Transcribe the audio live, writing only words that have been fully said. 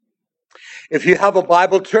If you have a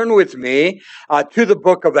Bible, turn with me to the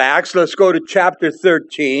book of Acts. Let's go to chapter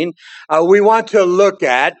 13. We want to look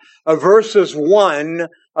at verses 1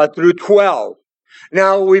 through 12.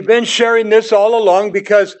 Now, we've been sharing this all along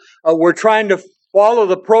because we're trying to follow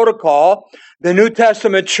the protocol. The New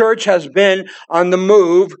Testament church has been on the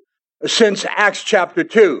move since Acts chapter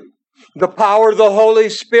 2. The power of the Holy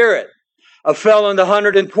Spirit fell on the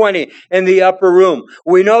 120 in the upper room.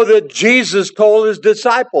 We know that Jesus told his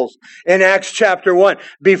disciples in Acts chapter 1,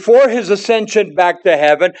 before his ascension back to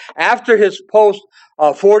heaven, after his post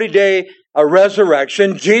 40-day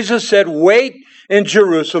resurrection, Jesus said, wait in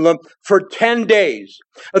Jerusalem for 10 days.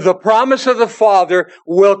 The promise of the Father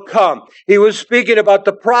will come. He was speaking about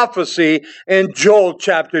the prophecy in Joel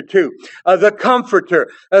chapter 2. The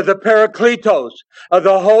Comforter, the Parakletos,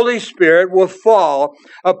 the Holy Spirit will fall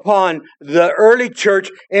upon the early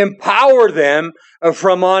church, empower them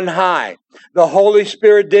from on high. The Holy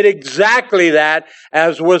Spirit did exactly that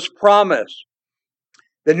as was promised.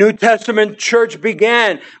 The New Testament church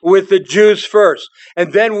began with the Jews first.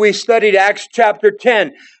 And then we studied Acts chapter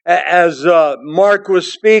 10 as Mark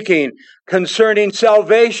was speaking concerning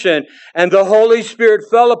salvation. And the Holy Spirit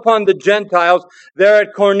fell upon the Gentiles there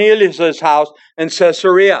at Cornelius' house in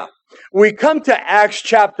Caesarea. We come to Acts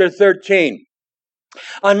chapter 13.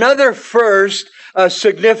 Another first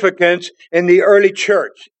significance in the early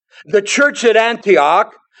church. The church at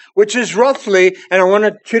Antioch, which is roughly, and I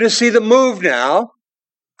want you to see the move now,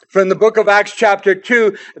 from the book of Acts chapter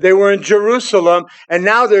 2, they were in Jerusalem, and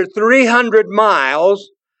now they're 300 miles,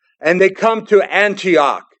 and they come to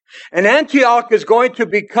Antioch. And Antioch is going to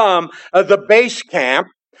become the base camp,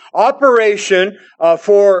 operation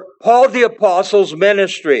for Paul the Apostle's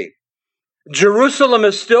ministry. Jerusalem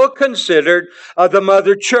is still considered the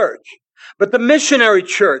mother church, but the missionary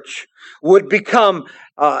church would become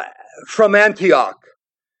from Antioch.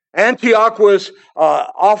 Antioch was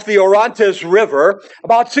off the Orontes River,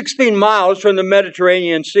 about 16 miles from the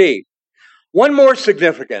Mediterranean Sea. One more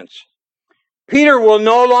significance. Peter will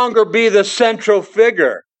no longer be the central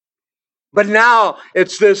figure, but now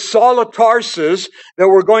it's this Saul of Tarsus that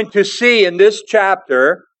we're going to see in this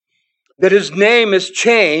chapter, that his name is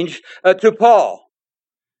changed to Paul.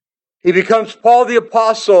 He becomes Paul the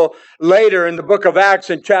Apostle later in the book of Acts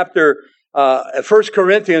in 1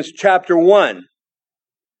 Corinthians chapter 1.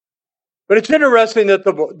 But it's interesting that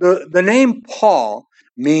the name Paul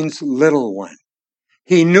means little one.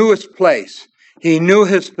 He knew his place. He knew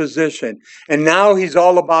his position. And now he's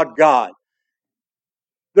all about God.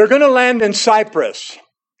 They're going to land in Cyprus.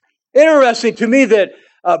 Interesting to me that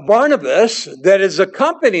Barnabas, that is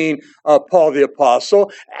accompanying Paul the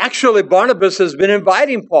Apostle, actually Barnabas has been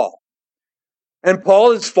inviting Paul. And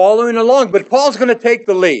Paul is following along. But Paul's going to take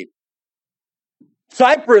the lead.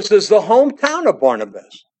 Cyprus is the hometown of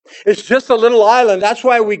Barnabas. It's just a little island. That's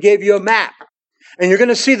why we gave you a map. And you're going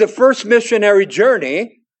to see the first missionary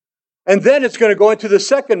journey, and then it's going to go into the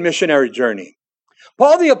second missionary journey.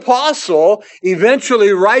 Paul the Apostle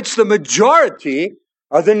eventually writes the majority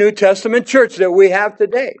of the New Testament church that we have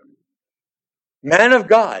today. Man of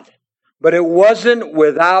God, but it wasn't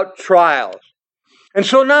without trials. And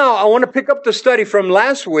so now I want to pick up the study from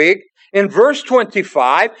last week in verse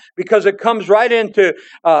 25, because it comes right into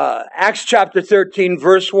Acts chapter 13,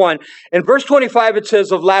 verse 1. In verse 25, it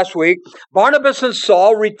says of last week, Barnabas and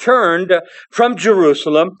Saul returned from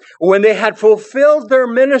Jerusalem when they had fulfilled their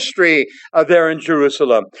ministry there in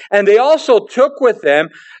Jerusalem. And they also took with them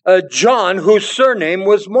John, whose surname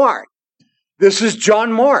was Mark. This is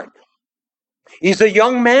John Mark. He's a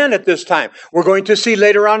young man at this time. We're going to see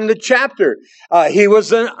later on in the chapter. He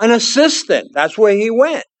was an assistant. That's where he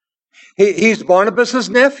went. He's Barnabas'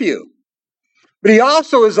 nephew. But he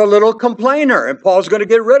also is a little complainer, and Paul's going to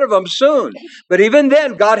get rid of him soon. But even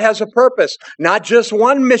then, God has a purpose. Not just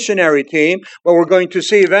one missionary team, but we're going to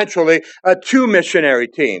see eventually 2 missionary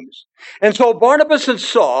teams. And so Barnabas and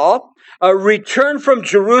Saul returned from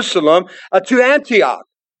Jerusalem to Antioch.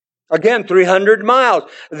 Again, 300 miles.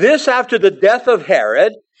 This after the death of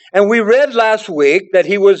Herod. And we read last week that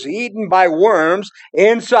he was eaten by worms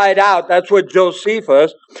inside out. That's what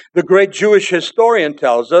Josephus, the great Jewish historian,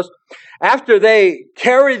 tells us. After they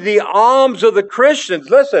carried the alms of the Christians,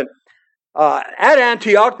 listen, at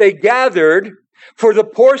Antioch, they gathered for the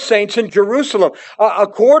poor saints in Jerusalem,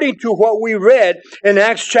 according to what we read in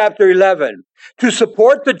Acts chapter 11, to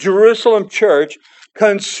support the Jerusalem church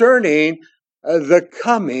concerning the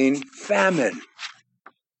coming famine.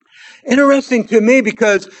 Interesting to me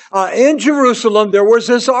because in Jerusalem there was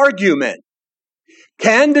this argument.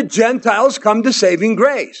 Can the Gentiles come to saving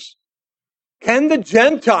grace? Can the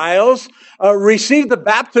Gentiles receive the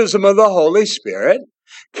baptism of the Holy Spirit?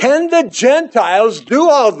 Can the Gentiles do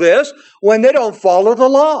all this when they don't follow the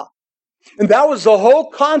law? And that was the whole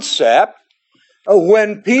concept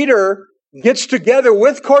when Peter gets together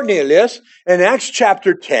with Cornelius in Acts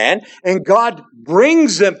chapter 10, and God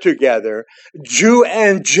brings them together, Jew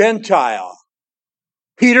and Gentile.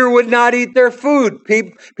 Peter would not eat their food.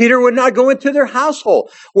 Peter would not go into their household.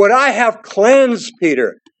 What I have cleansed,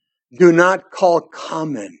 Peter, do not call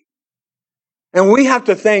common. And we have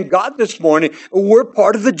to thank God this morning. We're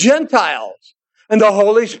part of the Gentiles. And the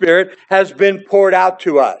Holy Spirit has been poured out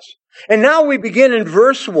to us. And now we begin in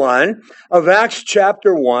verse 1 of Acts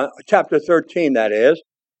chapter 13, that is.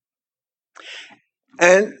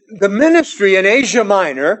 And the ministry in Asia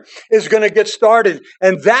Minor is going to get started.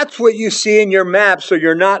 And that's what you see in your map, so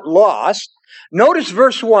you're not lost. Notice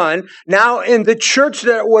verse 1. Now, in the church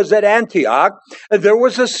that was at Antioch, there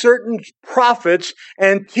was a certain prophets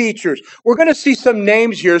and teachers. We're going to see some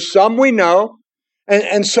names here. Some we know,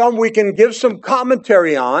 and some we can give some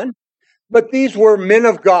commentary on. But these were men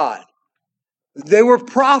of God. They were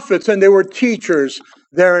prophets and they were teachers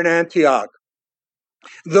there in Antioch.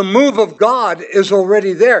 The move of God is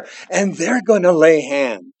already there, and they're going to lay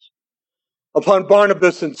hands upon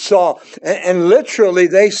Barnabas and Saul. And literally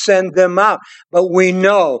they send them out. But we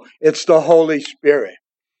know it's the Holy Spirit.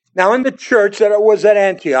 Now in the church that it was at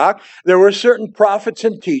Antioch, there were certain prophets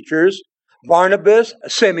and teachers, Barnabas,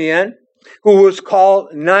 Simeon, who was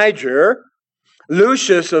called Niger,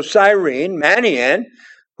 Lucius of Cyrene, Manaen,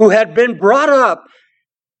 who had been brought up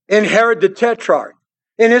in Herod the Tetrarch,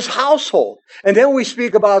 in his household. And then we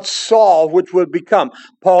speak about Saul, which would become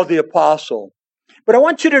Paul the Apostle. But I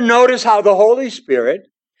want you to notice how the Holy Spirit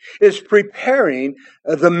is preparing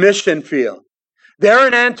the mission field. There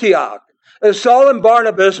in Antioch, Saul and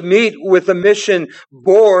Barnabas meet with the mission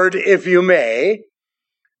board, if you may.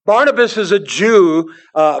 Barnabas is a Jew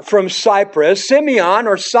from Cyprus. Simeon,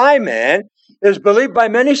 or Simon, is believed by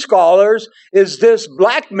many scholars is this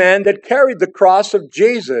black man that carried the cross of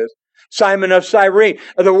Jesus, Simon of Cyrene.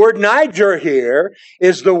 The word Niger here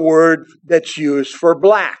is the word that's used for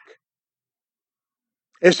black.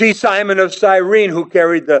 Is he Simon of Cyrene who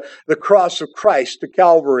carried the cross of Christ to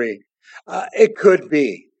Calvary? It could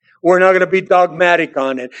be. We're not going to be dogmatic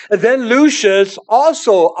on it. And then Lucius,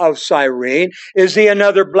 also of Cyrene, is he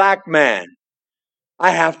another black man?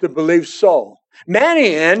 I have to believe so.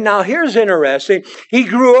 Manaen, now here's interesting. He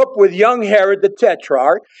grew up with young Herod the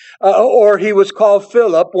Tetrarch, or he was called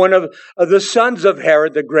Philip, one of the sons of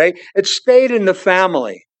Herod the Great. It stayed in the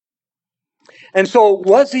family. And so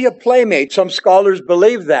was he a playmate? Some scholars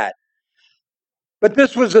believe that. But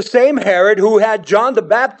this was the same Herod who had John the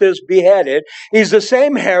Baptist beheaded. He's the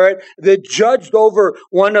same Herod that judged over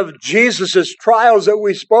one of Jesus' trials that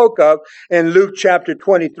we spoke of in Luke chapter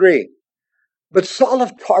 23. But Saul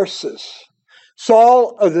of Tarsus,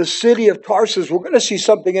 Saul of the city of Tarsus, we're going to see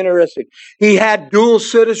something interesting. He had dual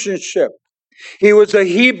citizenship. He was a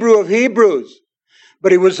Hebrew of Hebrews,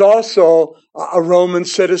 but he was also a Roman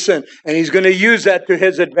citizen, and he's going to use that to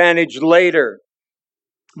his advantage later.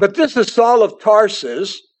 But this is Saul of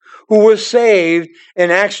Tarsus, who was saved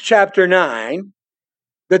in Acts chapter 9,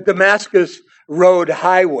 the Damascus Road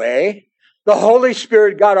highway. The Holy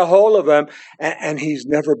Spirit got a hold of him, and he's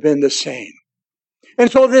never been the same. And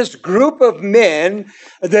so this group of men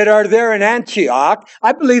that are there in Antioch,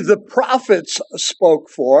 I believe the prophets spoke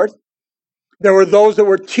forth. There were those that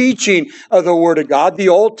were teaching the Word of God, the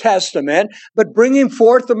Old Testament, but bringing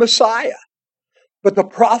forth the Messiah. But the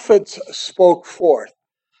prophets spoke forth.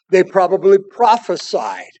 They probably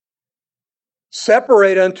prophesied.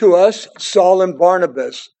 Separate unto us Saul and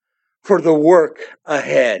Barnabas for the work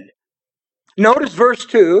ahead. Notice verse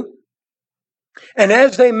 2. And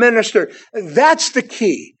as they ministered, that's the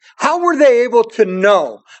key. How were they able to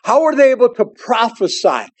know? How were they able to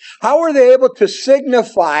prophesy? How were they able to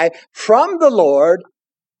signify from the Lord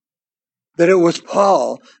that it was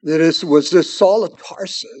Paul, that it was this Saul of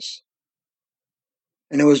Tarsus,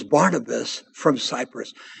 and it was Barnabas from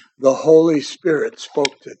Cyprus? The Holy Spirit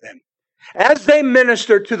spoke to them. As they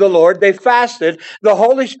ministered to the Lord, they fasted. The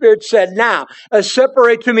Holy Spirit said, now,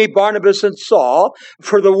 separate to me Barnabas and Saul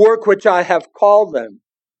for the work which I have called them.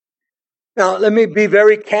 Now, let me be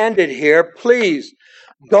very candid here. Please,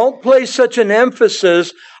 don't place such an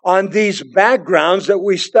emphasis on these backgrounds that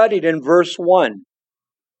we studied in verse 1,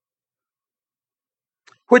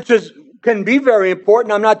 which can be very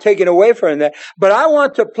important. I'm not taking away from that. But I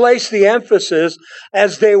want to place the emphasis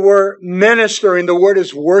as they were ministering. The word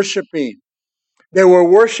is worshiping. They were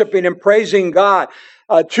worshiping and praising God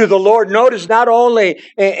to the Lord. Notice not only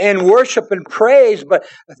in worship and praise, but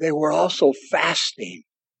they were also fasting.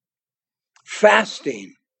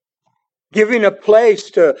 Fasting. giving a place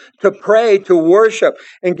to pray, to worship,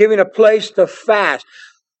 and giving a place to fast.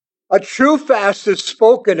 A true fast is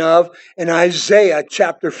spoken of in Isaiah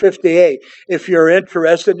chapter 58, if you're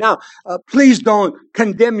interested. Now, please don't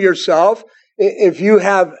condemn yourself if you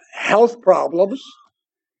have health problems.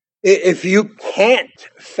 If you can't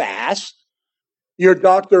fast, your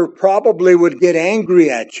doctor probably would get angry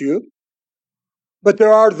at you. But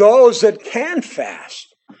there are those that can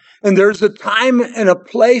fast. And there's a time and a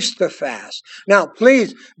place to fast. Now,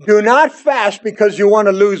 please do not fast because you want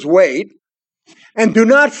to lose weight. And do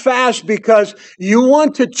not fast because you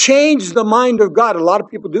want to change the mind of God. A lot of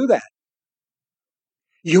people do that.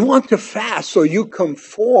 You want to fast so you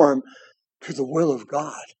conform to the will of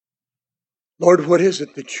God. Lord, what is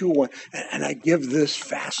it that you want? And I give this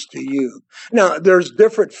fast to you. Now, there's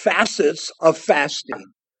different facets of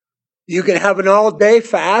fasting. You can have an all-day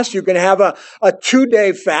fast. You can have a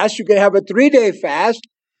 2-day fast. You can have a 3-day fast.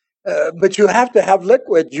 But you have to have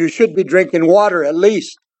liquid. You should be drinking water at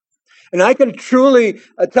least. And I can truly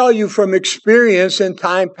tell you from experience in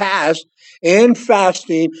time past, in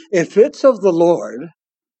fasting, if it's of the Lord,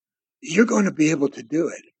 you're going to be able to do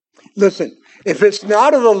it. Listen, if it's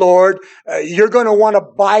not of the Lord, you're going to want to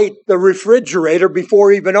bite the refrigerator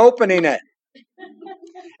before even opening it.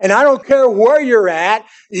 And I don't care where you're at,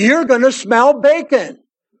 you're going to smell bacon.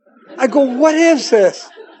 I go, what is this?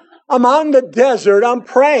 I'm on the desert, I'm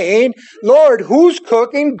praying, Lord, who's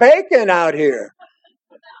cooking bacon out here?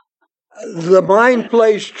 The mind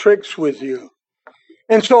plays tricks with you.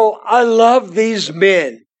 And so I love these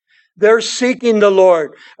men. They're seeking the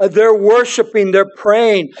Lord. They're worshiping. They're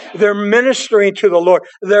praying. They're ministering to the Lord.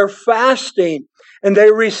 They're fasting. And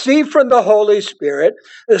they receive from the Holy Spirit,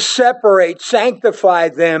 separate, sanctify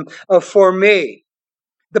them for me.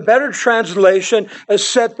 The better translation is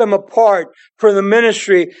set them apart for the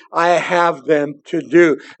ministry I have them to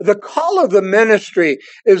do. The call of the ministry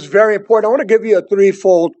is very important. I want to give you a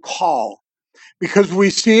threefold call because we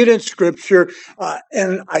see it in Scripture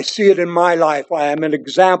and I see it in my life. I am an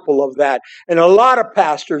example of that. And a lot of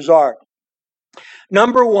pastors are.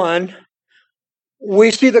 Number one, we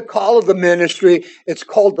see the call of the ministry. It's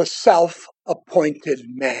called the self-appointed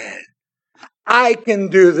man. I can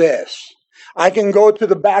do this. I can go to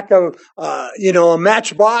the back of, a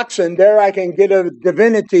matchbox and there I can get a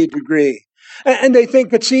divinity degree. And they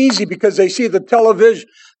think it's easy because they see the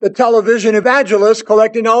television evangelist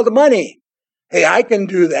collecting all the money. Hey, I can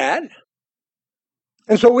do that.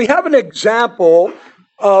 And so we have an example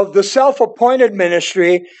of the self-appointed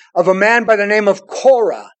ministry of a man by the name of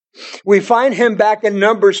Korah. We find him back in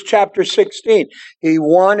Numbers chapter 16. He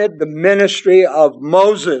wanted the ministry of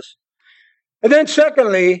Moses. And then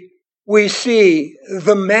secondly, we see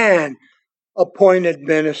the man appointed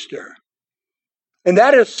minister. And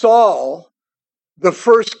that is Saul, the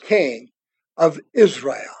first king of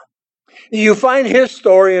Israel. You find his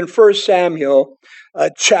story in 1 Samuel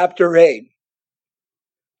chapter 8.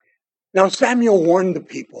 Now Samuel warned the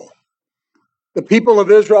people. The people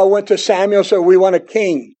of Israel went to Samuel and said, we want a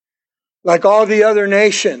king like all the other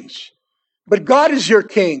nations. But God is your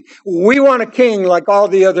king. We want a king like all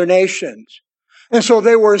the other nations. And so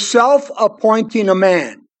they were self-appointing a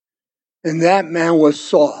man. And that man was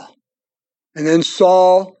Saul. And then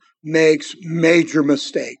Saul makes major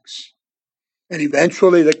mistakes. And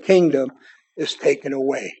eventually the kingdom is taken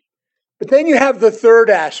away. But then you have the third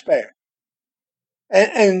aspect.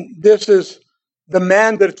 And this is the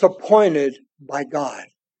man that's appointed by God.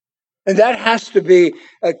 And that has to be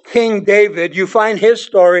King David. You find his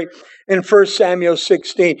story in 1 Samuel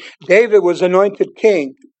 16. David was anointed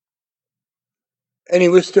king. And he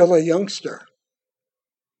was still a youngster.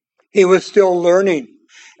 He was still learning.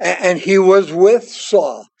 And he was with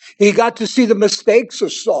Saul. He got to see the mistakes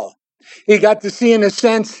of Saul. He got to see, in a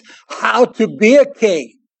sense, how to be a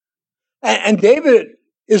king. And David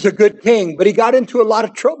is a good king, but he got into a lot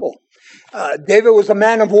of trouble. David was a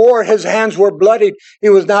man of war. His hands were bloodied. He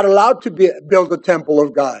was not allowed to build the temple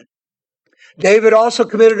of God. David also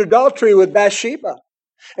committed adultery with Bathsheba.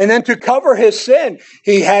 And then to cover his sin,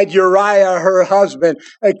 he had Uriah, her husband,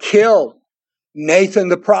 killed. Nathan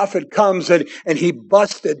the prophet comes and he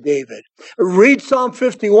busted David. Read Psalm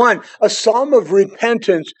 51, a psalm of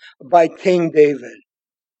repentance by King David.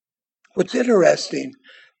 What's interesting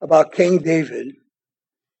about King David,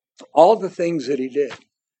 all the things that he did,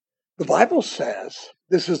 the Bible says,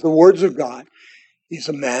 this is the words of God, he's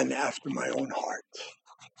a man after my own heart.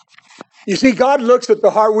 You see, God looks at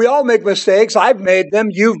the heart. We all make mistakes. I've made them.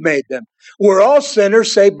 You've made them. We're all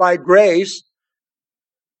sinners saved by grace.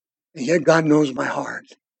 And yet God knows my heart.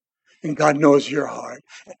 And God knows your heart.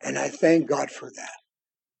 And I thank God for that.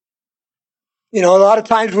 You know, a lot of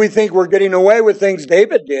times we think we're getting away with things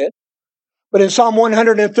David did. But in Psalm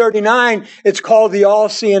 139, it's called the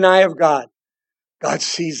all-seeing eye of God. God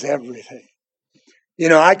sees everything. You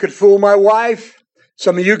know, I could fool my wife.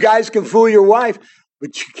 Some of you guys can fool your wife,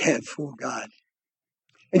 but you can't fool God.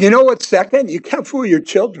 And you know what's second? You can't fool your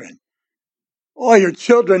children. Oh, your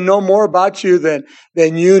children know more about you than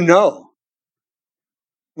you know.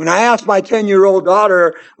 When I asked my 10-year-old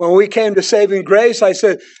daughter, when we came to Saving Grace, I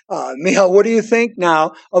said, Michal, what do you think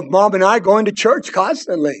now of Mom and I going to church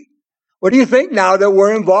constantly? What do you think now that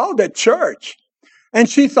we're involved at church? And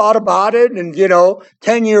she thought about it, and,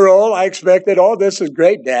 10-year-old, I expected, oh, this is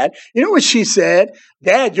great, Dad. You know what she said?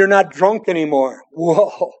 Dad, you're not drunk anymore.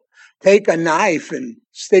 Whoa, take a knife and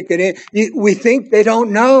stick it in. We think they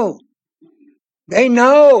don't know. They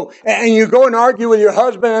know. And you go and argue with your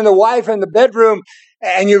husband and the wife in the bedroom,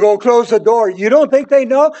 and you go close the door. You don't think they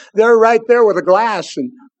know? They're right there with a glass.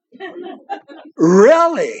 And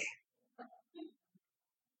really?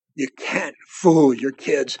 You can't fool your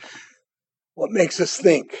kids. What makes us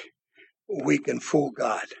think we can fool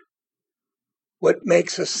God? What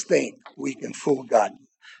makes us think we can fool God?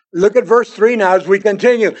 Look at verse 3 now as we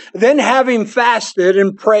continue. Then having fasted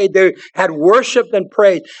and prayed, they had worshiped and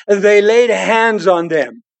prayed, and they laid hands on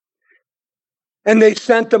them, and they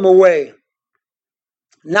sent them away.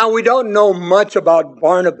 Now, we don't know much about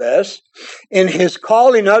Barnabas in his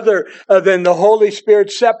calling other than the Holy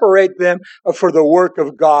Spirit separate them for the work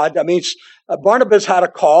of God. I mean, Barnabas had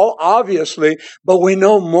a call, obviously, but we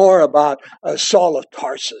know more about Saul of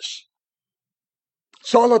Tarsus.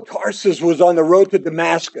 Saul of Tarsus was on the road to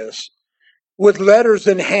Damascus with letters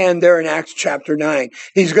in hand there in Acts chapter 9.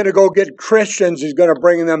 He's going to go get Christians. He's going to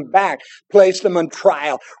bring them back, place them on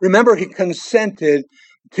trial. Remember, he consented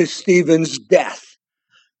to Stephen's death.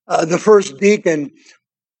 The first deacon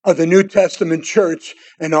of the New Testament church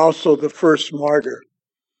and also the first martyr.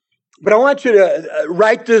 But I want you to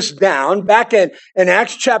write this down. Back in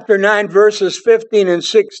Acts chapter 9, verses 15 and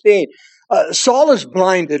 16, Saul is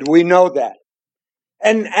blinded. We know that.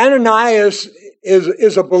 And Ananias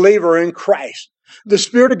is a believer in Christ. The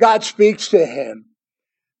Spirit of God speaks to him.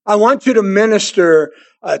 I want you to minister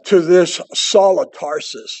to this Saul of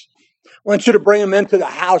Tarsus. I want you to bring him into the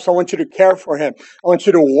house. I want you to care for him. I want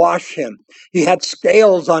you to wash him. He had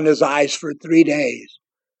scales on his eyes for 3 days.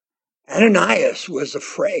 Ananias was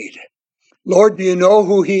afraid. Lord, do you know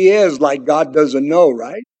who he is? Like God doesn't know,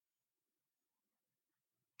 right?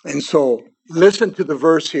 And so, listen to the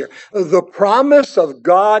verse here. The promise of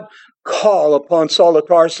God call upon Saul of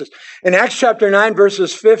Tarsus. In Acts chapter 9,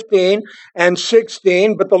 verses 15 and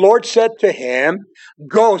 16, but the Lord said to him,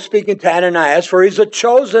 go, speaking to Ananias, for he's a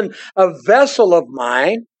chosen vessel of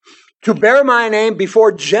mine to bear my name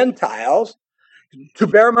before Gentiles, to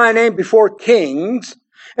bear my name before kings,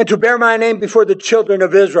 and to bear my name before the children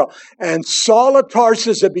of Israel. And Saul of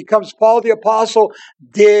Tarsus, that becomes Paul the Apostle,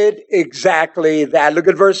 did exactly that. Look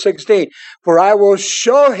at verse 16. For I will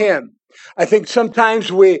show him. I think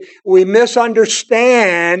sometimes we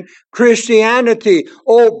misunderstand Christianity.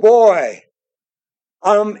 Oh boy,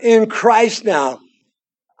 I'm in Christ now.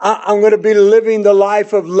 I'm going to be living the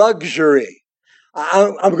life of luxury.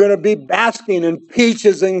 I'm going to be basking in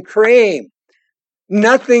peaches and cream.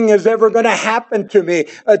 Nothing is ever going to happen to me.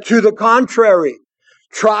 To the contrary,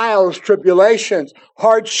 trials, tribulations,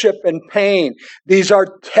 hardship, and pain. These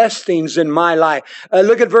are testings in my life.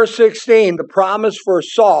 Look at verse 16, the promise for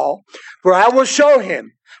Saul. For I will show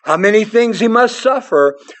him how many things he must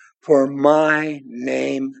suffer for my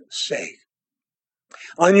name's sake.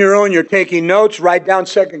 On your own, you're taking notes. Write down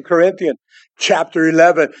 2 Corinthians chapter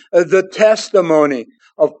 11, the testimony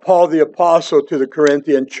of Paul the Apostle to the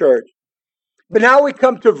Corinthian church. But now we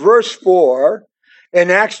come to verse 4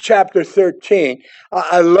 in Acts chapter 13.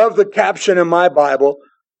 I love the caption in my Bible,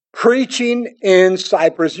 preaching in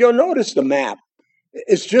Cyprus. You'll notice the map.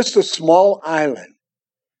 It's just a small island.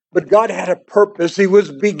 But God had a purpose. He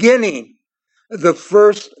was beginning the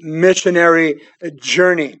first missionary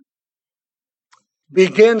journey.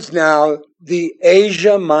 Begins now the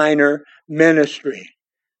Asia Minor ministry.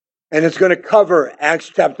 And it's going to cover Acts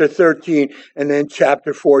chapter 13 and then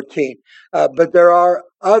chapter 14. But there are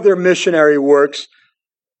other missionary works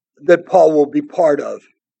that Paul will be part of.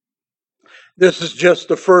 This is just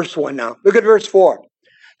the first one now. Look at verse 4.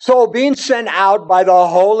 So being sent out by the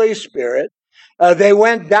Holy Spirit, they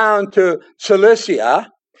went down to Cilicia,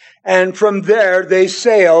 and from there they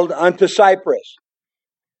sailed unto Cyprus.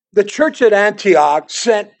 The church at Antioch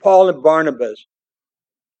sent Paul and Barnabas.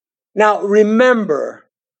 Now remember,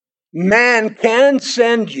 man can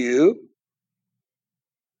send you,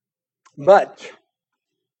 but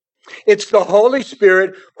It's the Holy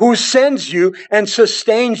Spirit who sends you and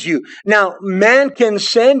sustains you. Now, man can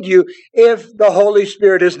send you if the Holy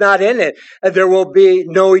Spirit is not in it. There will be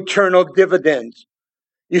no eternal dividends.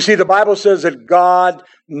 You see, the Bible says that God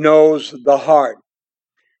knows the heart.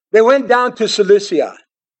 They went down to Cilicia,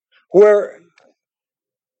 where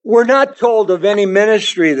we're not told of any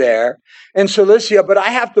ministry there in Cilicia, but I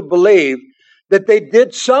have to believe that they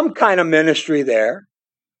did some kind of ministry there.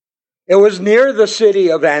 It was near the city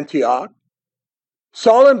of Antioch.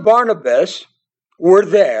 Saul and Barnabas were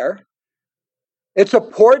there. It's a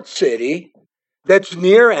port city that's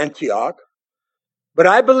near Antioch. But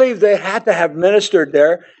I believe they had to have ministered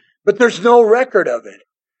there, but there's no record of it.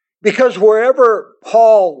 Because wherever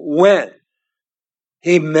Paul went,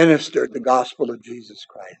 he ministered the gospel of Jesus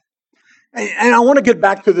Christ. And I want to get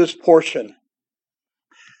back to this portion.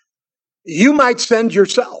 You might send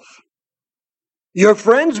yourself. Your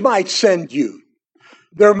friends might send you.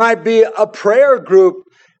 There might be a prayer group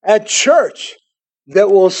at church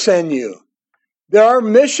that will send you. There are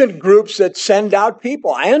mission groups that send out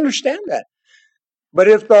people. I understand that. But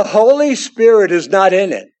if the Holy Spirit is not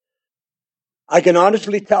in it, I can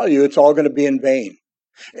honestly tell you it's all going to be in vain.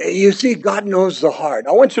 You see, God knows the heart.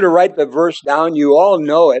 I want you to write the verse down. You all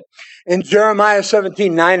know it. In Jeremiah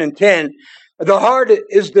 17, 9 and 10, the heart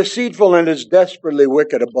is deceitful and is desperately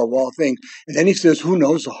wicked above all things. And then he says, who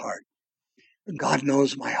knows the heart? God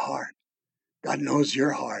knows my heart. God knows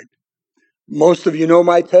your heart. Most of you know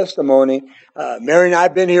my testimony. Mary and I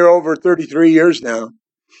have been here over 33 years now.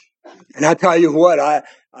 And I tell you what,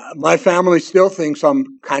 my family still thinks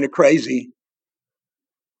I'm kind of crazy.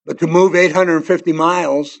 But to move 850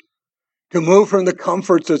 miles, to move from the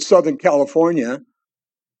comforts of Southern California,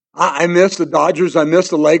 I miss the Dodgers, I miss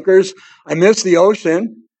the Lakers, I miss the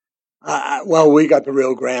ocean. Well, we got the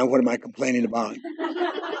Rio Grande, what am I complaining about?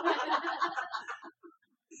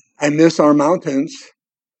 I miss our mountains.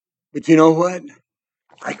 But you know what?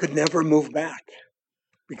 I could never move back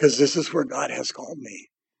because this is where God has called me.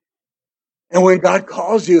 And when God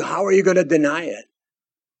calls you, how are you going to deny it?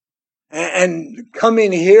 And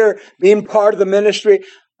coming here, being part of the ministry,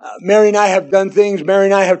 Mary and I have done things, Mary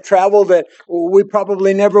and I have traveled that we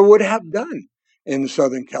probably never would have done in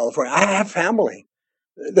Southern California. I have family.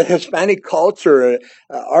 The Hispanic culture,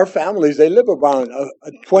 our families, they live about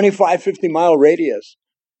a 25, 50-mile radius.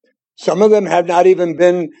 Some of them have not even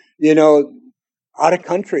been, out of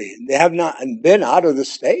country. They have not been out of the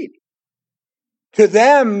state. To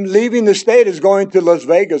them, leaving the state is going to Las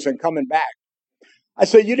Vegas and coming back. I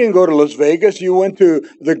said, you didn't go to Las Vegas. You went to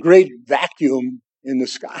the great vacuum in the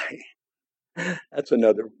sky. That's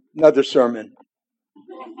another sermon.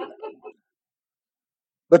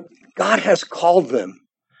 But God has called them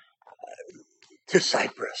to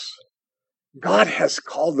Cyprus. God has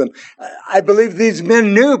called them. I believe these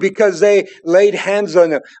men knew because they laid hands on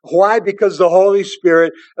them. Why? Because the Holy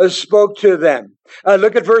Spirit spoke to them.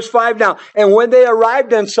 Look at verse 5 now. And when they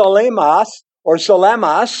arrived in Salamis,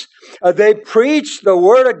 they preached the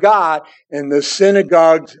word of God in the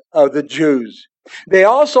synagogues of the Jews. They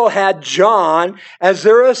also had John as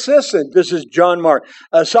their assistant. This is John Mark.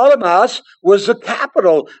 Salamis was the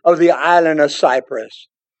capital of the island of Cyprus.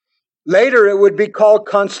 Later, it would be called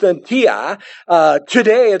Constantia.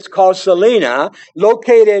 Today, it's called Salina,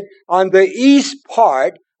 located on the east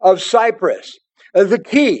part of Cyprus. The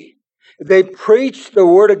key, they preached the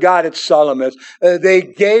word of God at Salamis. They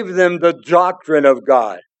gave them the doctrine of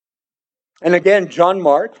God. And again, John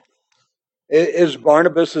Mark is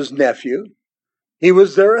Barnabas' nephew. He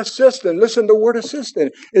was their assistant. Listen, the word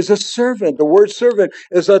assistant is a servant. The word servant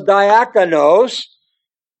is a diakonos,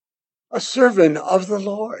 a servant of the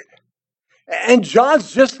Lord. And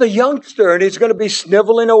John's just a youngster, and he's going to be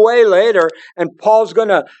sniveling away later, and Paul's going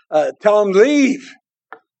to tell him, leave.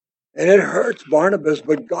 And it hurts Barnabas,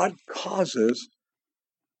 but God causes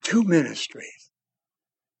two ministries.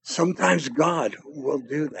 Sometimes God will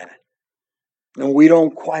do that. And we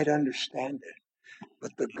don't quite understand it.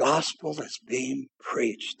 But the gospel is being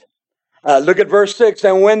preached. Look at verse 6.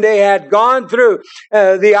 And when they had gone through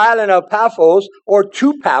the island of Paphos, or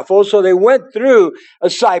to Paphos, so they went through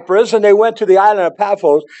Cyprus and they went to the island of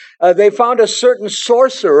Paphos, they found a certain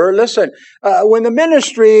sorcerer. Listen, when the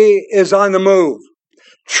ministry is on the move,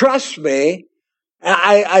 trust me,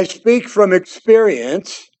 I speak from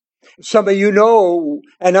experience. Some of you know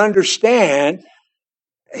and understand,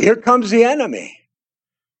 here comes the enemy.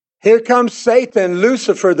 Here comes Satan,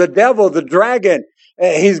 Lucifer, the devil, the dragon.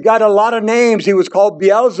 He's got a lot of names. He was called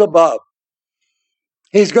Beelzebub.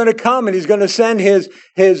 He's going to come and he's going to send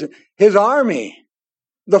his army.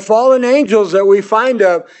 The fallen angels that we find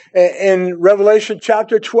of in Revelation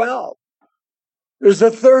chapter 12. There's a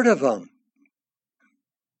third of them.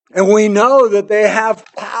 And we know that they have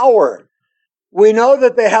power. We know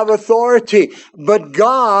that they have authority. But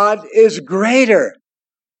God is greater.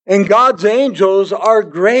 And God's angels are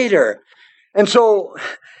greater. And so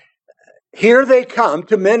here they come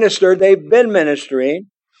to minister. They've been ministering.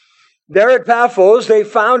 There at Paphos, they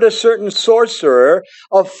found a certain sorcerer,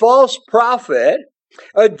 a false prophet,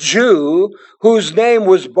 a Jew whose name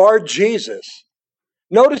was Bar-Jesus.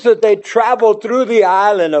 Notice that they traveled through the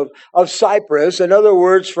island of Cyprus, in other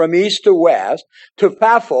words, from east to west, to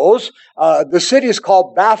Paphos. The city is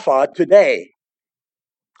called Baffa today.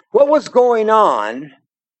 What was going on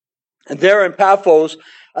there in Paphos?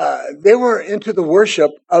 They were into the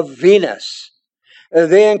worship of Venus.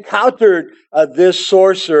 They encountered this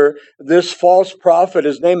sorcerer, this false prophet.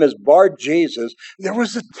 His name is Bar-Jesus. There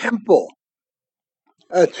was a temple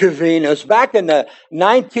to Venus. Back in the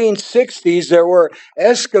 1960s, there were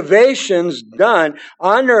excavations done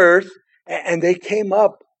on Earth, and they came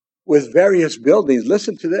up with various buildings.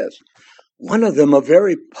 Listen to this. One of them, a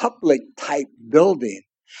very public type building.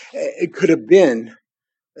 It could have been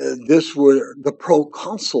this where the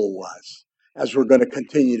proconsul was, as we're going to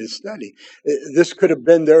continue to study. This could have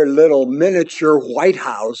been their little miniature White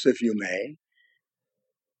House, if you may.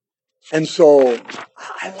 And so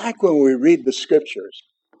I like when we read the scriptures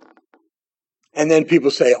and then people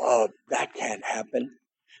say, oh, that can't happen.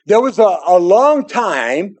 There was a long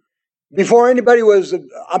time before anybody was,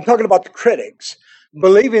 I'm talking about the critics,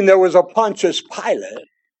 believing there was a Pontius Pilate,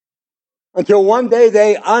 until one day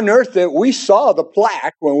they unearthed it. We saw the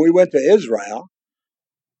plaque when we went to Israel.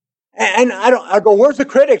 And I go, where's the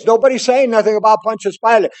critics? Nobody's saying nothing about Pontius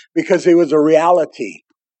Pilate, because he was a reality.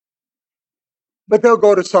 But they'll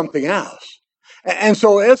go to something else. And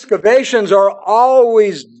so excavations are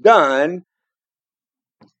always done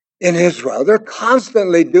in Israel. They're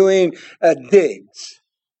constantly doing digs.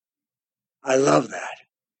 I love that.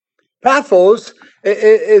 Paphos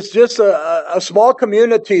is just a small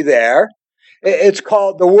community there. It's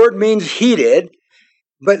called, the word means heated.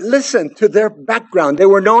 But listen to their background. They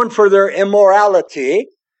were known for their immorality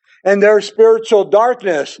and their spiritual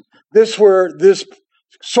darkness. This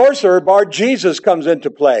sorcerer, Bar-Jesus, comes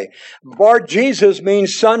into play. Bar-Jesus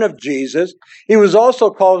means son of Jesus. He was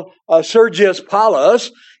also called Sergius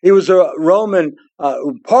Paulus. He was a Roman,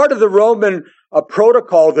 part of the Roman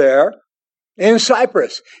protocol there in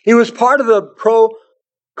Cyprus. He was part of the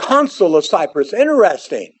proconsul of Cyprus.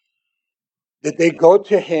 Interesting. Did they go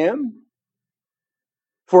to him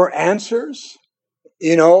for answers?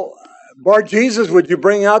 Bar-Jesus, would you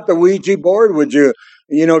bring out the Ouija board? Would you,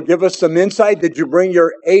 give us some insight? Did you bring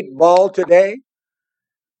your 8-ball today?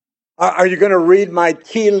 Are you going to read my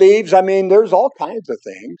tea leaves? I mean, there's all kinds of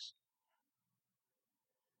things.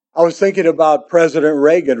 I was thinking about President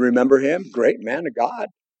Reagan. Remember him? Great man of God.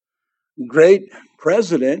 Great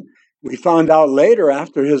president. We found out later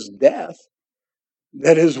after his death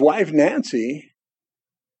that his wife, Nancy,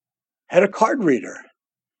 had a card reader,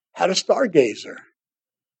 had a stargazer.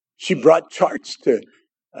 She brought charts to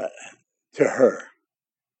her.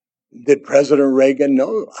 Did President Reagan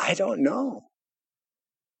know? I don't know.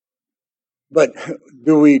 But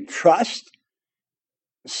do we trust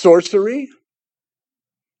sorcery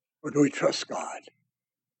or do we trust God?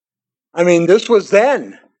 I mean, this was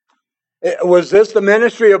then. Was this the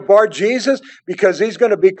ministry of Bar-Jesus? Because he's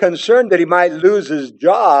going to be concerned that he might lose his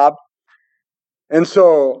job. And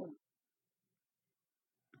so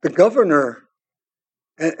the governor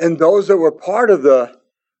and those that were part of the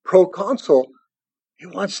proconsul, he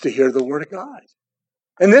wants to hear the word of God.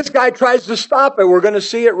 And this guy tries to stop it. We're going to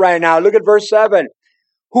see it right now. Look at verse 7.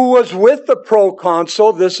 Who was with the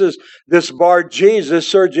proconsul? This is this Bar-Jesus,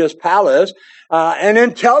 Sergius Paulus, an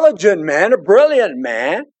intelligent man, a brilliant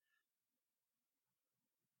man.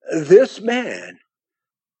 This man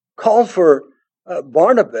called for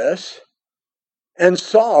Barnabas and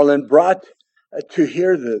Saul and brought to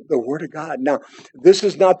hear the word of God. Now, this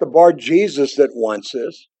is not the Bar-Jesus that wants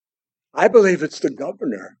this. I believe it's the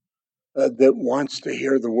governor that wants to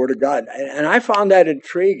hear the word of God. And I found that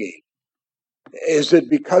intriguing. Is it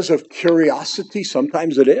because of curiosity?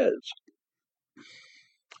 Sometimes it is.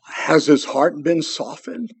 Has his heart been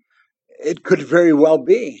softened? It could very well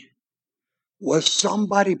be. Was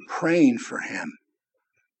somebody praying for him?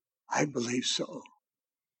 I believe so.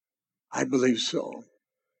 I believe so.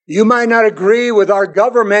 You might not agree with our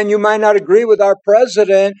government. You might not agree with our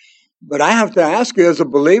president. But I have to ask you, as a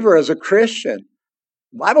believer, as a Christian,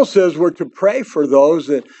 the Bible says we're to pray for those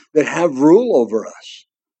that have rule over us.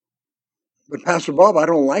 But Pastor Bob, I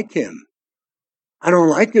don't like him. I don't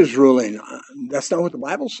like his ruling. That's not what the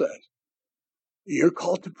Bible says. You're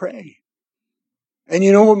called to pray. And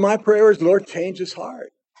you know what my prayer is? Lord, change his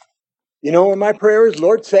heart. You know what my prayer is?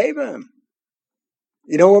 Lord, save him.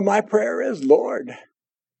 You know what my prayer is? Lord,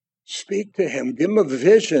 speak to him. Give him a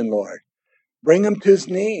vision, Lord. Bring him to his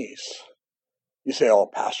knees. You say, oh,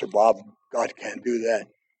 Pastor Bob, God can't do that.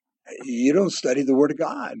 You don't study the Word of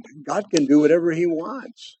God. God can do whatever he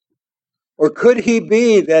wants. Or could he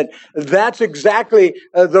be that that's exactly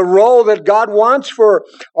the role that God wants for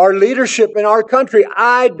our leadership in our country?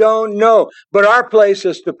 I don't know. But our place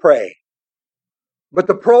is to pray. But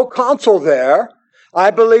the proconsul there,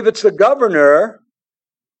 I believe it's the governor,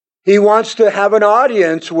 he wants to have an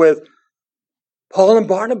audience with Paul and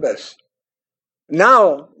Barnabas.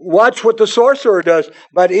 Now, watch what the sorcerer does.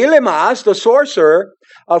 But Elymas, the sorcerer,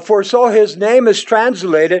 for so his name is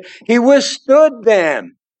translated, he withstood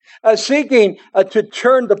them, seeking to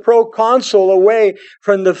turn the proconsul away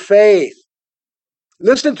from the faith.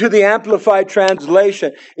 Listen to the Amplified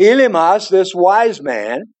Translation. Elymas, this wise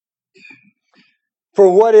man, for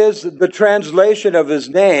what is the translation of his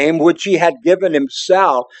name, which he had given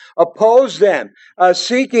himself, opposed them,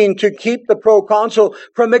 seeking to keep the proconsul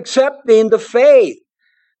from accepting the faith.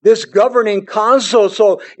 This governing council,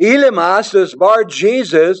 so Elymas, this Bar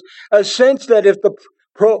Jesus, sensed that if the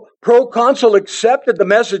proconsul accepted the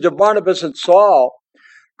message of Barnabas and Saul,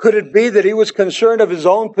 could it be that he was concerned of his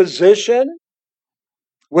own position?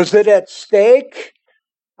 Was it at stake?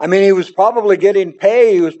 I mean, he was probably getting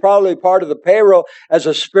paid. He was probably part of the payroll as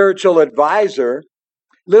a spiritual advisor.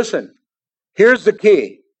 Listen, here's the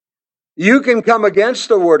key. You can come against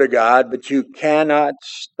the Word of God, but you cannot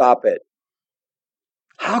stop it.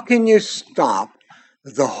 How can you stop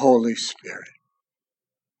the Holy Spirit?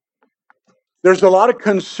 There's a lot of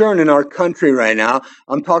concern in our country right now.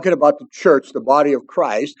 I'm talking about the church, the body of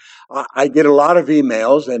Christ. I get a lot of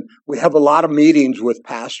emails, and we have a lot of meetings with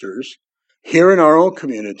pastors here in our own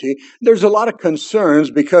community. There's a lot of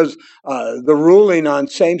concerns because the ruling on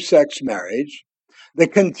same-sex marriage, the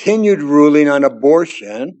continued ruling on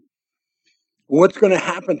abortion, what's going to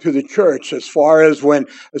happen to the church as far as when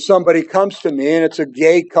somebody comes to me, and it's a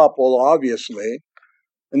gay couple, obviously,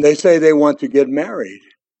 and they say they want to get married.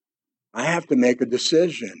 I have to make a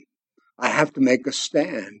decision. I have to make a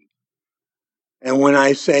stand. And when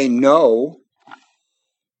I say no,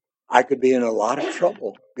 I could be in a lot of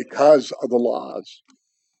trouble because of the laws.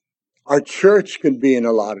 Our church could be in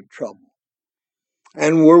a lot of trouble.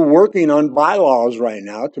 And we're working on bylaws right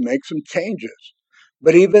now to make some changes.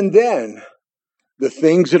 But even then, the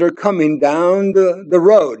things that are coming down the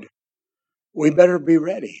road, we better be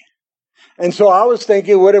ready. And so I was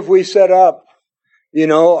thinking, what if we set up,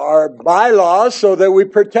 our bylaws so that we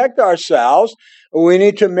protect ourselves? We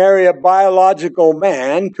need to marry a biological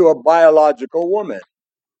man to a biological woman.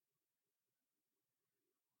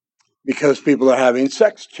 Because people are having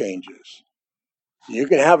sex changes. You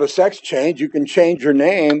can have a sex change, you can change your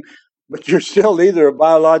name, but you're still either a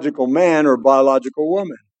biological man or a biological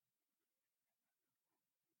woman.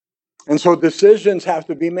 And so decisions have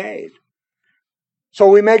to be made. So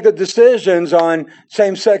we make the decisions on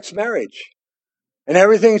same-sex marriage. And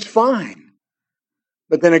everything's fine.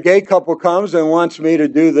 But then a gay couple comes and wants me to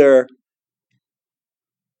do their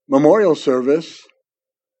memorial service,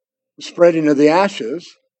 the spreading of the ashes,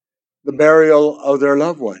 the burial of their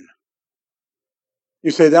loved one.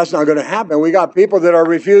 You say, that's not going to happen. We got people that are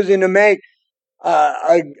refusing to make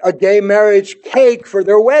a gay marriage cake for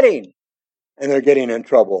their wedding. And they're getting in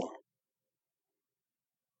trouble.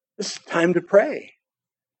 It's time to pray.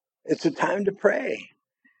 It's a time to pray.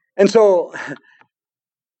 And so,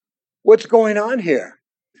 what's going on here?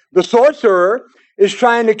 The sorcerer is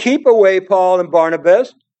trying to keep away Paul and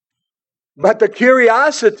Barnabas, but the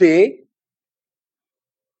curiosity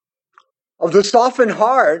of the softened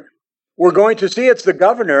heart, we're going to see it's the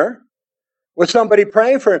governor. Was somebody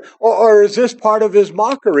praying for him? Or is this part of his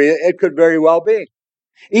mockery? It could very well be.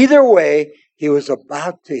 Either way, he was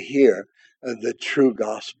about to hear the true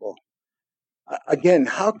gospel. Again,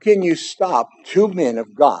 how can you stop two men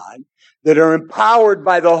of God that are empowered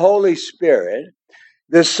by the Holy Spirit,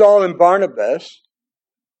 this Saul and Barnabas,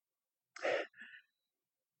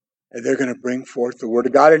 and they're going to bring forth the word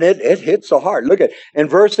of God, and it hits the heart. Look at in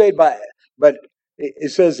verse 8, but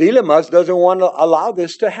it says Elymas doesn't want to allow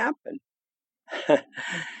this to happen.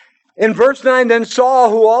 In verse 9, then Saul,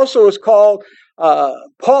 who also is called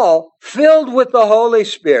Paul, filled with the Holy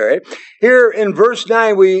Spirit. Here in verse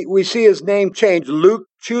 9, we see his name changed. Luke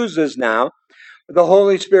chooses now. The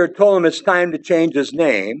Holy Spirit told him it's time to change his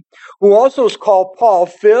name. Who also is called Paul,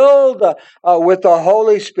 filled with the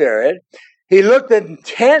Holy Spirit. He looked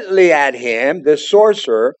intently at him, this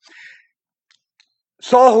sorcerer.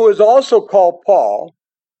 Saul, who is also called Paul,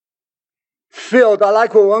 filled, I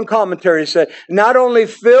like what one commentary said, not only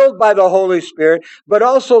filled by the Holy Spirit, but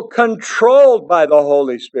also controlled by the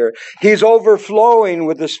Holy Spirit. He's overflowing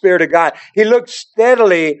with the Spirit of God. He looked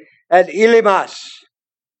steadily at Elymas.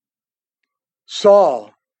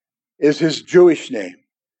 Saul is his Jewish name.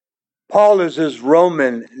 Paul is his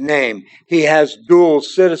Roman name. He has dual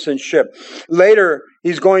citizenship. Later,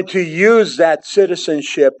 he's going to use that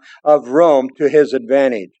citizenship of Rome to his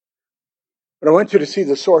advantage. But I want you to see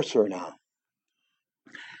the sorcerer now.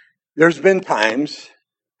 There's been times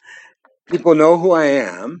people know who I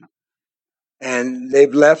am, and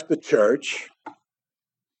they've left the church.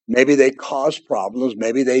 Maybe they caused problems,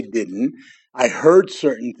 maybe they didn't. I heard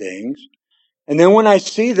certain things. And then when I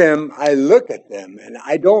see them, I look at them, and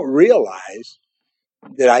I don't realize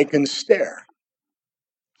that I can stare.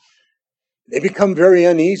 They become very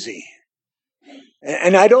uneasy.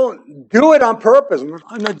 And I don't do it on purpose.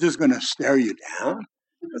 I'm not just going to stare you down.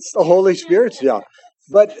 That's the Holy Spirit's job.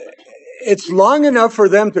 But it's long enough for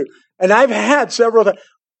them to, and I've had several times,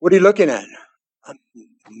 what are you looking at?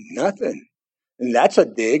 Nothing. And that's a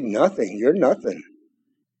dig, nothing. You're nothing.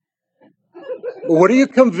 But what are you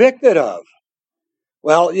convicted of?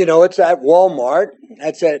 Well, you know, it's at Walmart,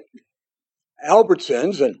 that's at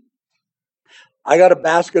Albertsons, and I got a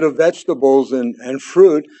basket of vegetables and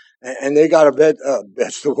fruit, and they got a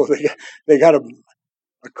vegetable, they got a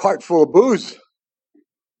cart full of booze.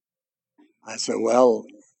 I said, well,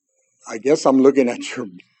 I guess I'm looking at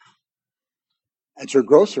your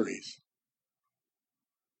groceries.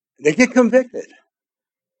 They get convicted.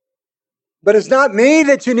 But it's not me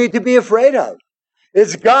that you need to be afraid of.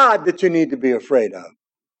 It's God that you need to be afraid of.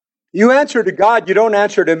 You answer to God, you don't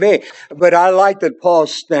answer to me. But I like that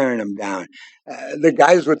Paul's staring him down. The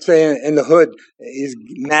guys would say in the hood, he's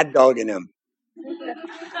mad dogging him.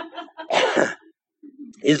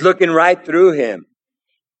 He's looking right through him.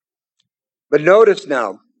 But notice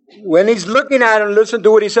now, when he's looking at him, listen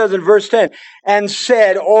to what he says in verse 10. And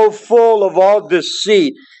said, O full of all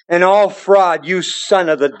deceit and all fraud, you son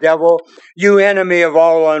of the devil, you enemy of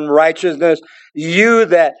all unrighteousness, you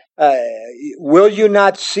that, will you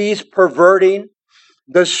not cease perverting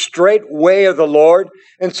the straight way of the Lord?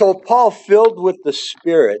 And so Paul, filled with the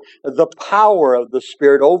Spirit, the power of the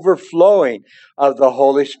Spirit, overflowing of the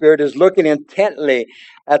Holy Spirit, is looking intently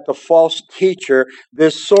at the false teacher,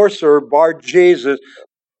 this sorcerer, Bar-Jesus.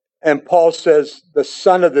 And Paul says, the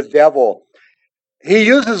son of the devil. He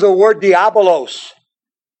uses the word diabolos.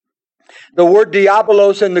 The word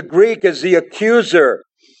diabolos in the Greek is the accuser.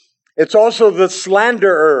 It's also the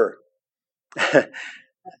slanderer.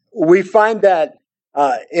 We find that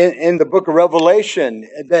in the book of Revelation,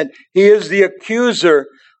 that he is the accuser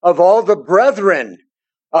of all the brethren,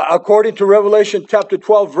 according to Revelation chapter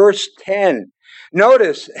 12, verse 10.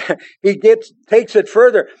 Notice, he takes it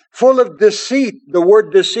further. Full of deceit, the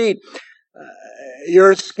word deceit.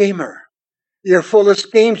 You're a schemer. You're full of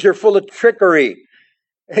schemes. You're full of trickery.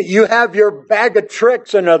 You have your bag of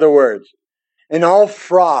tricks, in other words. And all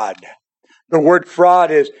fraud. The word fraud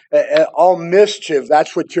is all mischief.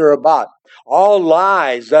 That's what you're about. All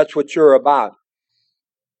lies. That's what you're about.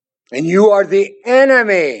 And you are the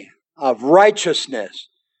enemy of righteousness.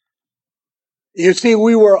 You see,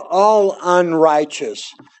 we were all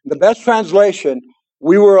unrighteous. The best translation,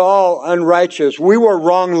 we were all unrighteous. We were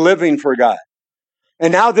wrong living for God.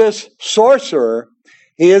 And now this sorcerer,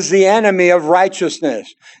 he is the enemy of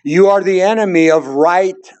righteousness. You are the enemy of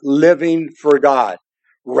right living for God.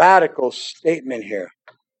 Radical statement here.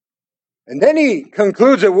 And then he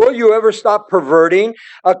concludes that, will you ever stop perverting,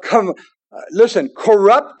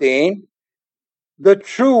 corrupting the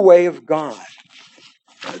true way of God?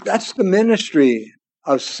 That's the ministry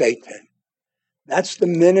of Satan. That's the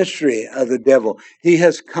ministry of the devil. He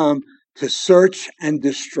has come to search and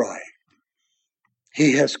destroy.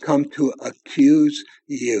 He has come to accuse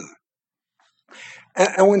you.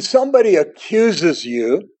 And when somebody accuses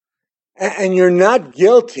you and you're not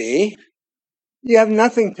guilty, you have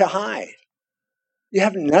nothing to hide. You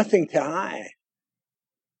have nothing to hide.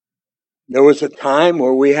 There was a time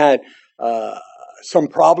where we had some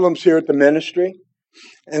problems here at the ministry.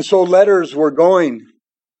 And so letters were going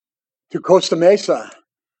to Costa Mesa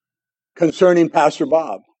concerning Pastor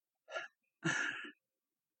Bob.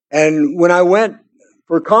 And when I went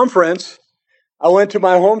for conference, I went to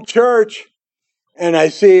my home church and I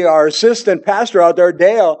see our assistant pastor out there,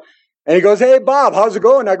 Dale, and he goes, hey, Bob, how's it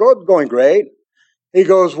going? I go, it's going great. He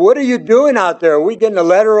goes, what are you doing out there? We're getting a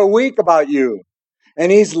letter a week about you. And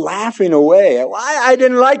he's laughing away. I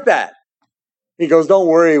didn't like that. He goes, don't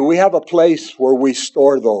worry, we have a place where we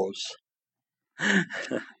store those.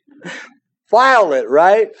 File it,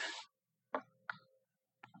 right?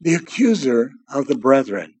 The accuser of the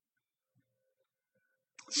brethren.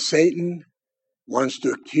 Satan wants to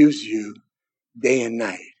accuse you day and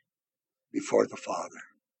night before the Father.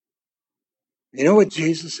 You know what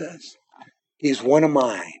Jesus says? He's one of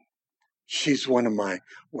mine. She's one of mine.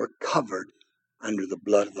 We're covered under the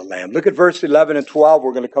blood of the Lamb. Look at verse 11 and 12.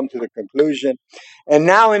 We're going to come to the conclusion. And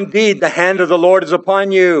now indeed the hand of the Lord is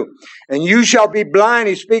upon you, and you shall be blind.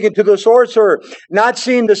 He's speaking to the sorcerer, not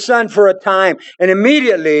seeing the sun for a time. And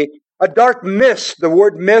immediately a dark mist, the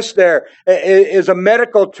word mist there is a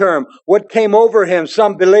medical term. What came over him,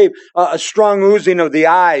 some believe, a strong oozing of the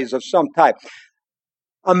eyes of some type.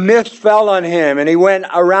 A mist fell on him, and he went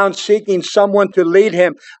around seeking someone to lead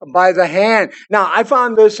him by the hand. Now, I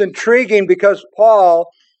found this intriguing because Paul,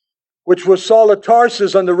 which was Saul of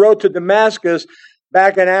Tarsus on the road to Damascus,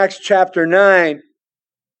 back in Acts chapter 9,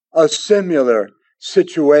 a similar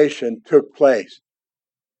situation took place.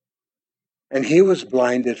 And he was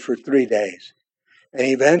blinded for 3 days. And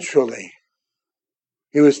eventually,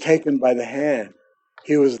 he was taken by the hand.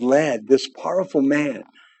 He was led, this powerful man.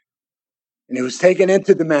 And he was taken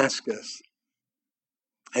into Damascus.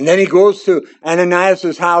 And then he goes to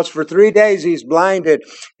Ananias' house. For 3 days he's blinded.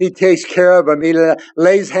 He takes care of him. He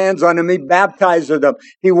lays hands on him. He baptizes him.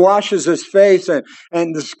 He washes his face and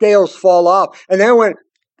the scales fall off. And then when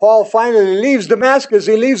Paul finally leaves Damascus,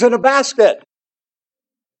 he leaves in a basket.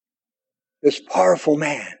 This powerful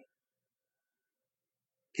man.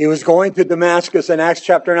 He was going to Damascus in Acts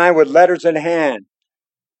chapter 9 with letters in hand.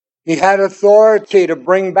 He had authority to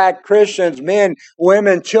bring back Christians, men,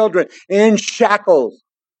 women, children, in shackles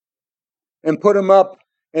and put them up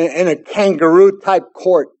in a kangaroo-type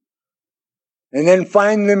court and then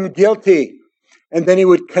find them guilty. And then he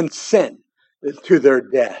would consent to their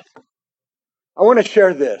death. I want to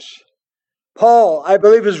share this. Paul, I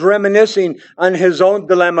believe, is reminiscing on his own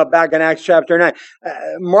dilemma back in Acts chapter 9.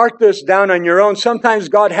 Mark this down on your own. Sometimes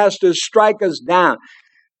God has to strike us down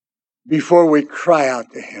before we cry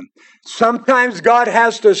out to Him. Sometimes God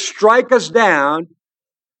has to strike us down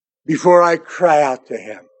before I cry out to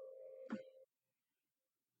Him.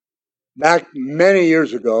 Back many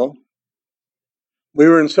years ago, we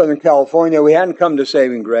were in Southern California. We hadn't come to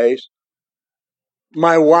Saving Grace.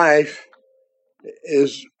 My wife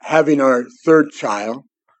is having our third child,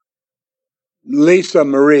 Lisa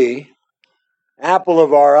Marie, apple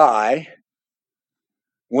of our eye.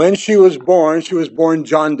 When she was born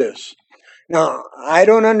jaundice. Now, I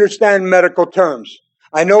don't understand medical terms.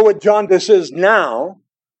 I know what jaundice is now.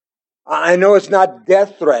 I know it's not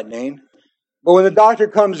death-threatening. But when the doctor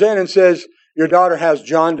comes in and says, your daughter has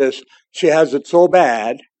jaundice, she has it so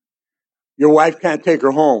bad, your wife can't take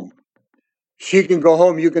her home. She can go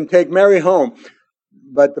home, you can take Mary home,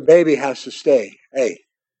 but the baby has to stay. Hey,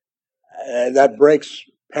 that breaks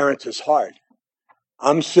parents' heart.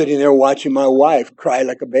 I'm sitting there watching my wife cry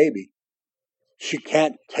like a baby. She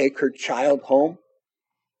can't take her child home.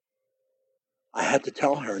 I had to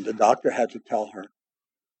tell her, and the doctor had to tell her.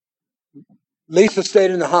 Lisa stayed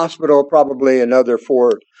in the hospital probably another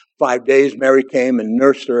 4 or 5 days. Mary came and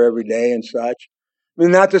nursed her every day and such. I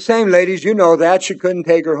mean, not the same, ladies. You know that. She couldn't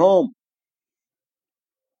take her home.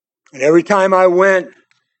 And every time I went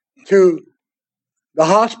to the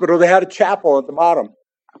hospital, they had a chapel at the bottom.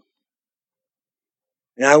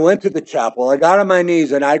 And I went to the chapel. I got on my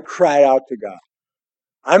knees and I cried out to God.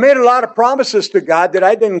 I made a lot of promises to God that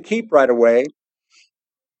I didn't keep right away.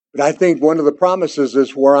 But I think one of the promises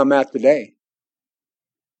is where I'm at today.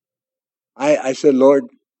 I said, Lord,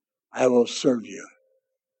 I will serve you.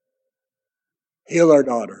 Heal our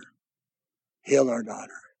daughter. Heal our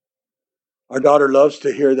daughter. Our daughter loves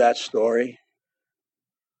to hear that story.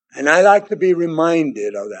 And I like to be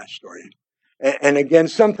reminded of that story. And again,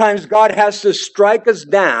 sometimes God has to strike us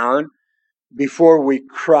down before we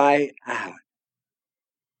cry out.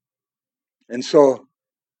 And so,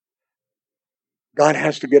 God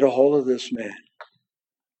has to get a hold of this man.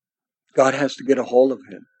 God has to get a hold of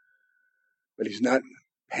him. But he's not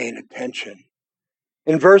paying attention.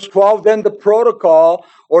 In verse 12, then the protocol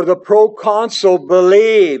or the proconsul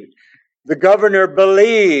believed. The governor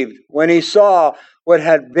believed when he saw what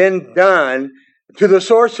had been done to the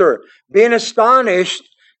sorcerer, being astonished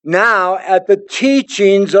now at the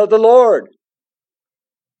teachings of the Lord.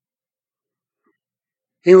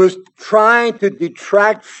 He was trying to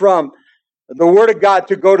detract from the word of God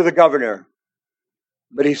to go to the governor.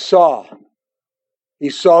 But he saw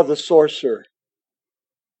the sorcerer.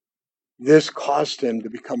 This caused him to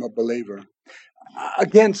become a believer.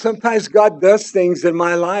 Again, sometimes God does things in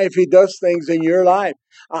my life. He does things in your life.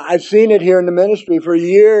 I've seen it here in the ministry for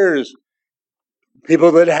years.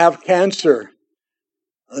 People that have cancer,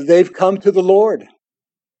 they've come to the Lord.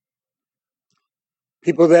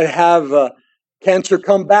 People that have cancer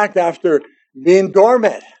come back after being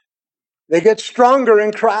dormant. They get stronger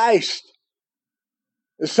in Christ.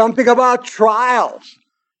 There's something about trials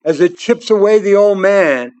as it chips away the old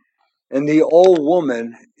man and the old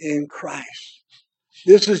woman in Christ.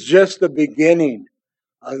 This is just the beginning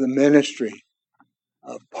of the ministry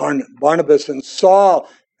of Barnabas and Saul.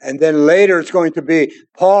 And then later it's going to be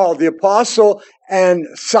Paul, the apostle, and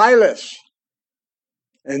Silas.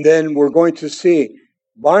 And then we're going to see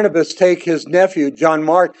Barnabas take his nephew, John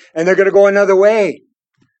Mark, and they're going to go another way.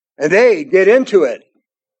 And they get into it.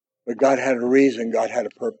 But God had a reason. God had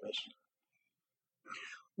a purpose.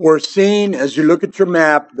 We're seeing, as you look at your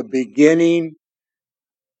map, the beginning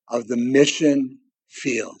of the mission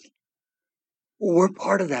field. Well, we're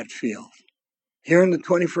part of that field here in the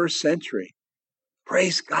 21st century.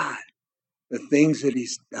 Praise God. The things that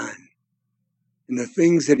He's done and the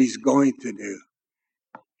things that He's going to do.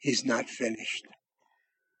 He's not finished.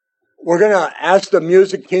 We're going to ask the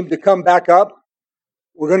music team to come back up.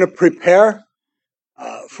 We're going to prepare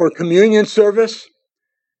for communion service.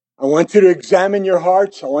 I want you to examine your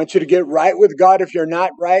hearts. I want you to get right with God if you're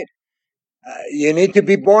not right. You need to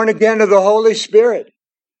be born again of the Holy Spirit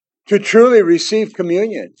to truly receive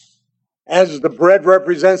communion. As the bread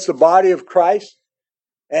represents the body of Christ,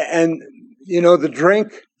 and the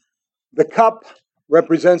drink, the cup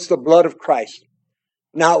represents the blood of Christ.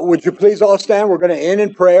 Now, would you please all stand? We're going to end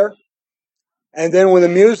in prayer. And then when the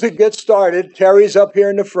music gets started, Terry's up here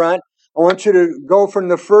in the front. I want you to go from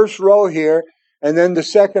the first row here and then the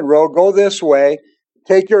second row. Go this way.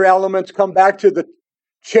 Take your elements, come back to the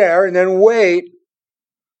chair, and then wait.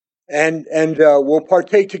 And we'll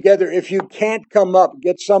partake together. If you can't come up,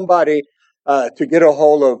 get somebody to get a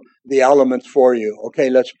hold of the elements for you. Okay,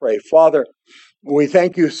 let's pray. Father, we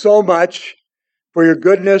thank you so much for your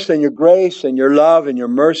goodness and your grace and your love and your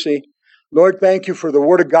mercy. Lord, thank you for the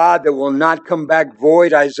word of God that will not come back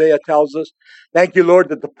void, Isaiah tells us. Thank you, Lord,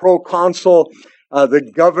 that the proconsul,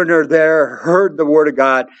 the governor there, heard the word of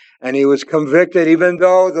God and he was convicted, even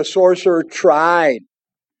though the sorcerer tried,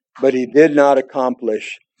 but he did not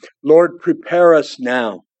accomplish. Lord, prepare us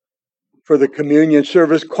now for the communion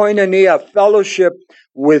service, koinonia, fellowship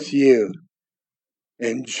with you.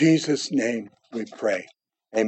 In Jesus' name we pray.